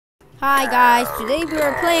Hi guys, today we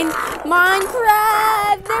are playing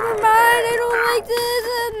Minecraft. Never mind, I don't like this.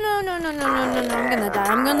 No, I'm gonna die.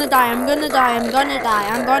 I'm gonna die. I'm gonna die. I'm gonna die.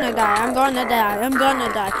 I'm gonna die. I'm gonna die. I'm gonna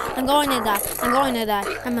die. I'm going to die. I'm going to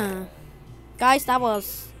die. Guys, that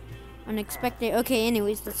was unexpected. Okay,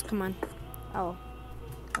 anyways, let's come on. Oh,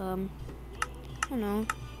 I don't know.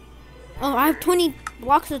 Oh, I have 20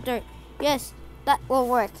 blocks of dirt. Yes, that will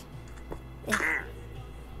work.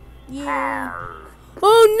 Yeah.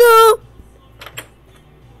 Oh no!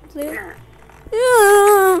 Clear.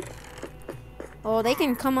 Yeah. Oh, they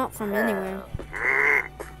can come up from anywhere.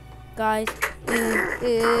 Guys. Oh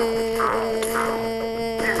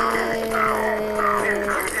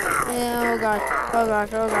gosh. Oh gosh.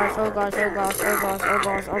 Oh gosh. Oh gosh. Oh gosh. Oh gosh. Oh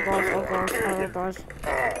gosh. Oh gosh. Oh gosh. Oh gosh.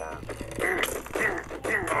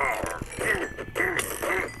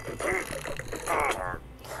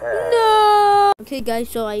 No! Okay guys,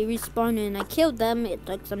 so I respawned and I killed them. It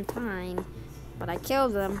took some time, but I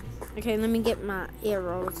killed them. Okay, let me get my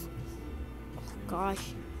arrows. Oh,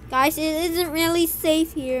 gosh. Guys, it isn't really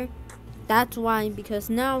safe here. That's why, because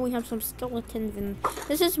now we have some skeletons and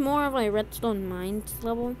this is more of a redstone mines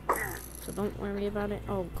level. So don't worry about it.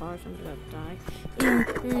 Oh gosh, I'm gonna die.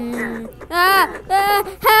 Help! Help!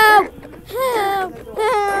 Help!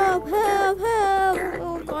 Help! Help!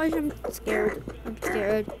 Oh gosh, I'm scared. I'm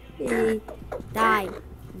scared. Die.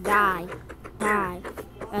 Die. Die.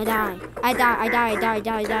 I die. I die. I die. I die.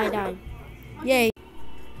 Die. Die. Die. Yay.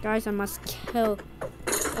 Guys, I must kill.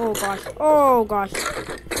 Oh gosh. Oh gosh.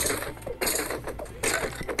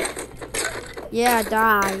 Yeah,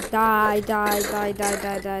 die. Die. Die. Die. Die.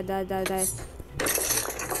 Die. Die. Die. Die. Die.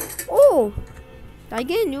 Oh! Did I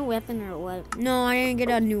get a new weapon or what? No, I didn't get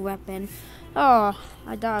a new weapon. Oh,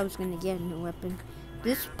 I thought I was gonna get a new weapon.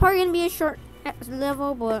 This is probably gonna be a short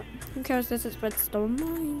level, but who cares? This is redstone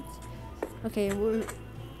mines. Okay,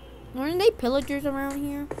 weren't they pillagers around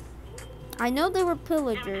here? I know they were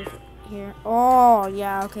pillagers here. Oh,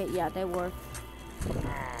 yeah, okay, yeah, they were.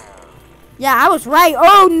 Yeah, I was right.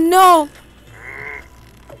 Oh, no!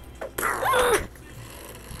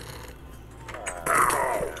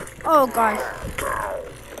 Oh, gosh.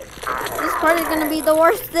 This part is gonna be the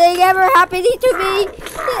worst thing ever happening to me.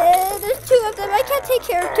 There's two of them. I can't take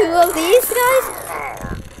care of two of these guys.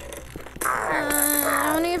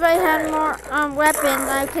 Only if I had more weapons,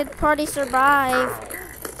 I could probably survive.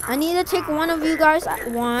 I need to take one of you guys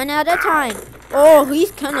one at a time. Oh,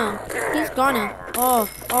 he's gonna. Oh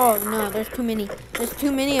no, there's too many. There's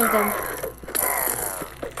too many of them.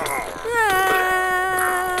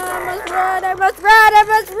 I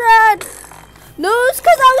must run. No, it's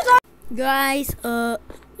because I was on. Guys,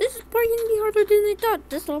 this is probably gonna be harder than I thought.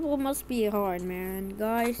 This level must be hard, man.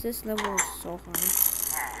 Guys, this level is so hard.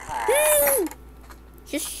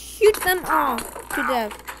 Just shoot them all to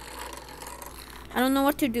death. I don't know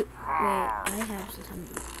what to do. Wait, I have some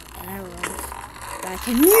arrows that I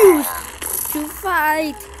can use to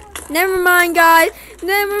fight. Never mind, guys.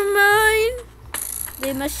 Never mind.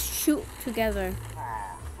 They must shoot together.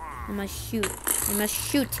 They must shoot. They must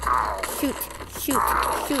shoot. Shoot. Shoot.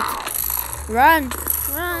 Shoot. Run.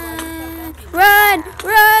 Run. Run.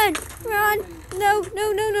 Run. Run. No.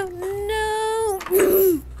 No. No. No.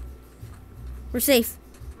 No. We're safe.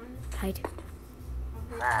 Hide.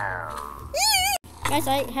 Guys,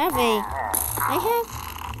 I'm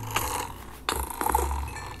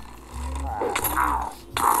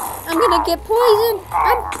gonna get poisoned.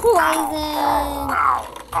 I'm poisoned.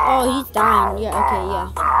 Oh, he's dying. Yeah, okay, yeah.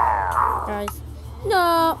 Guys.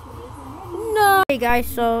 No. No. Hey guys,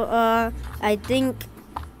 so I think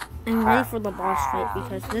I'm ready for the boss fight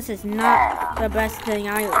because this is not the best thing.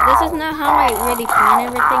 This is not how I really plan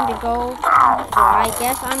everything to go. So I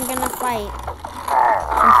guess I'm gonna fight.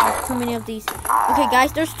 There's too many of these. Okay,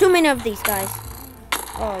 guys, there's too many of these guys.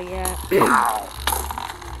 Oh yeah.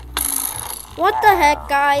 What the heck,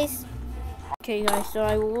 guys? Okay, guys, so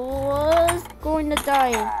I was going to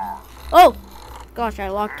die. Oh, gosh, I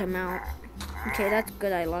locked him out. Okay, that's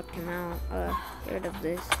good. I locked him out. Get rid of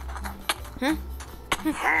this. Huh?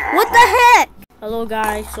 What the heck? Hello,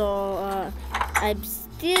 guys. So, I'm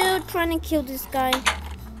still trying to kill this guy.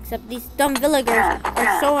 Except these dumb villagers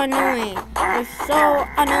are so annoying. They're so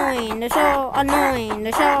annoying. They're so annoying.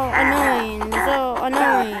 They're so annoying. They're so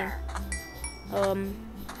annoying.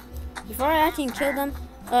 Before I actually kill them,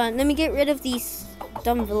 let me get rid of these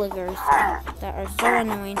dumb villagers that are so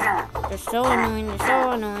annoying. They're so annoying. They're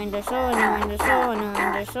so annoying. They're so annoying. They're so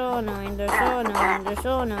annoying. They're so annoying. They're so annoying. They're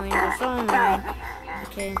so annoying. They're so annoying.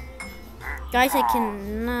 Okay, guys, I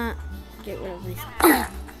cannot get rid of these.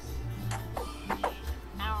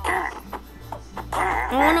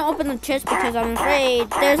 I want to open the chest because I'm afraid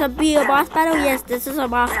there's a boss battle. Yes, this is a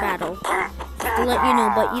boss battle. To let you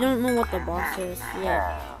know, but you don't know what the boss is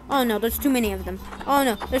yet. Oh no, there's too many of them. Oh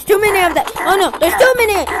no, there's too many of them. Oh no, there's too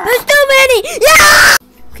many. There's too many. Yeah!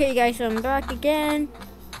 Okay, guys, so I'm back again.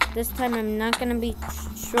 This time I'm not gonna be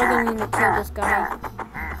struggling to kill this guy.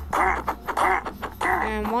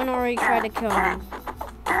 And one already tried to kill me.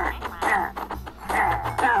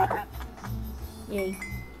 Yay.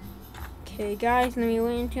 Okay, guys, let me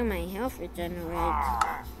wait until my health regenerates.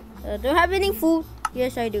 Do I have any food?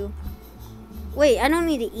 Yes, I do. Wait, I don't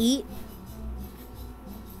need to eat.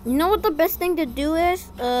 You know what the best thing to do is?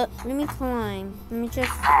 Let me climb. Let me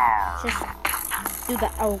just do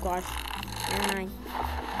that. Oh gosh. Never mind.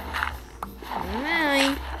 Never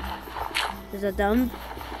mind. There's a dumb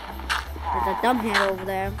head over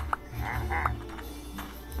there.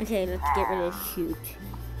 Okay, let's get rid of shoot.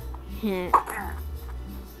 Yeah!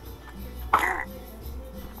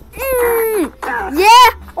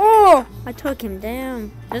 Oh! I took him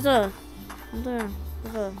down. There's a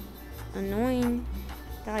annoying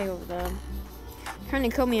guy over there. Trying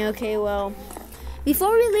to kill me. Okay, well.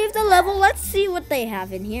 Before we leave the level, let's see what they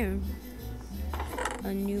have in here.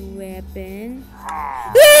 A new weapon.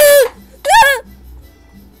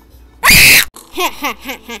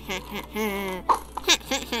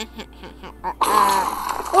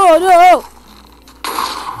 Oh no!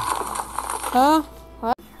 Huh?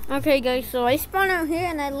 What? Okay, guys, so I spawned out here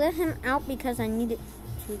and I let him out because I needed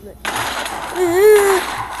to let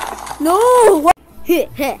No! What?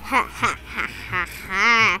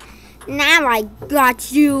 Now I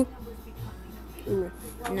got you. Ooh,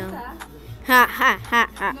 no. Ha ha ha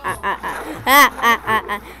ha ha ha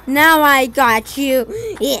ha. Now I got you.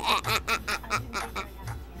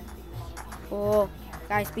 Oh,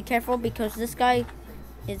 guys, be careful because this guy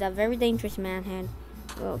is a very dangerous manhead.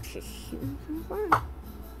 Oh, just shoot him from far.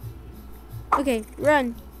 Okay,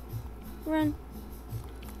 run. Run.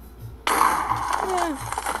 Yeah.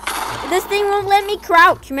 This thing won't let me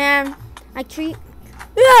crouch, man.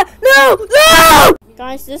 No!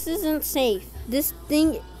 Guys, this isn't safe. This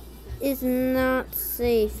thing is not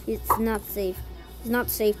safe. It's not safe. It's not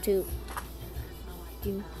safe to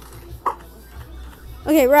do.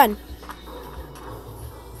 Okay, run.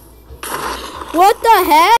 What the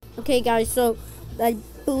heck? Okay, guys, so I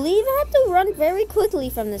believe I have to run very quickly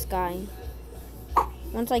from this guy.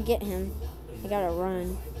 Once I get him, I gotta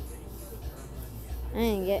run. I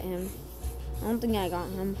didn't get him. I don't think I got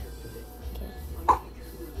him. Okay.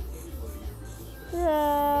 Run.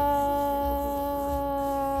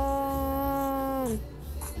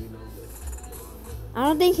 I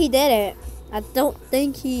don't think he did it. I don't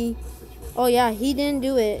think he... Oh yeah, he didn't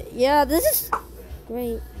do it. Yeah, this is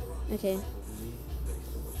great. Okay.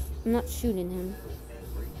 I'm not shooting him.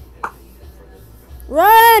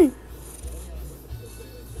 Run!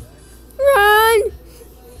 Run!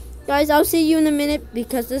 Guys, I'll see you in a minute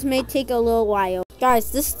because this may take a little while.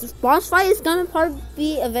 Guys, this boss fight is gonna probably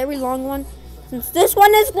be a very long one since this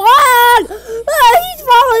one is long! Ah, he's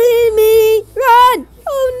following me! Run!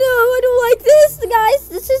 Oh no, I don't like this, guys.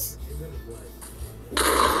 This is...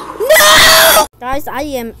 No! Guys, I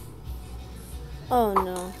am... Oh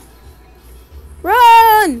no.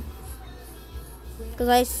 Run! Because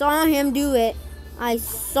I saw him do it. I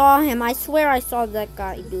saw him. I swear I saw that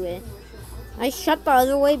guy do it. I shut the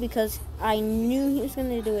other way because I knew he was going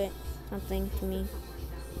to do it. Something to me.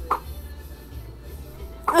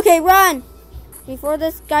 Okay, run! Before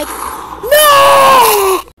this guy...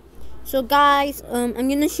 No! So guys, I'm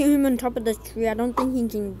going to shoot him on top of this tree. I don't think he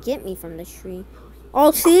can get me from this tree.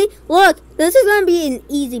 Oh, see? Look! This is going to be an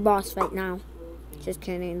easy boss fight now. Just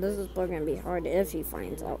kidding. This is probably going to be hard if he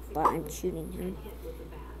finds out that I'm shooting him.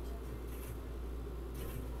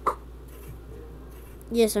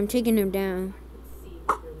 Yes, I'm taking him down.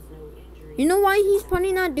 You know why he's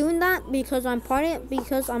probably not doing that? Because I'm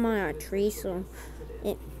on a tree, so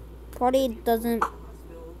it probably doesn't.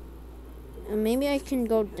 Maybe I can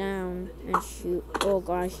go down and shoot. Oh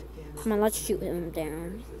gosh, come on, let's shoot him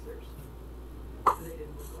down.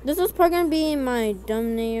 This is probably gonna be my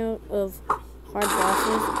thumbnail of hard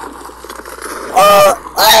bosses.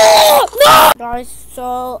 No! Guys,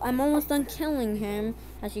 so I'm almost done killing him.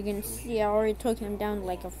 As you can see, I already took him down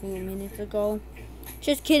like a few minutes ago.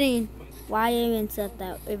 Just kidding. Why I even said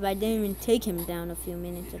that if I didn't even take him down a few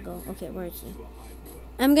minutes ago? Okay, where is he?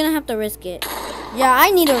 I'm gonna have to risk it. Yeah,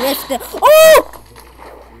 I need to risk it. Oh!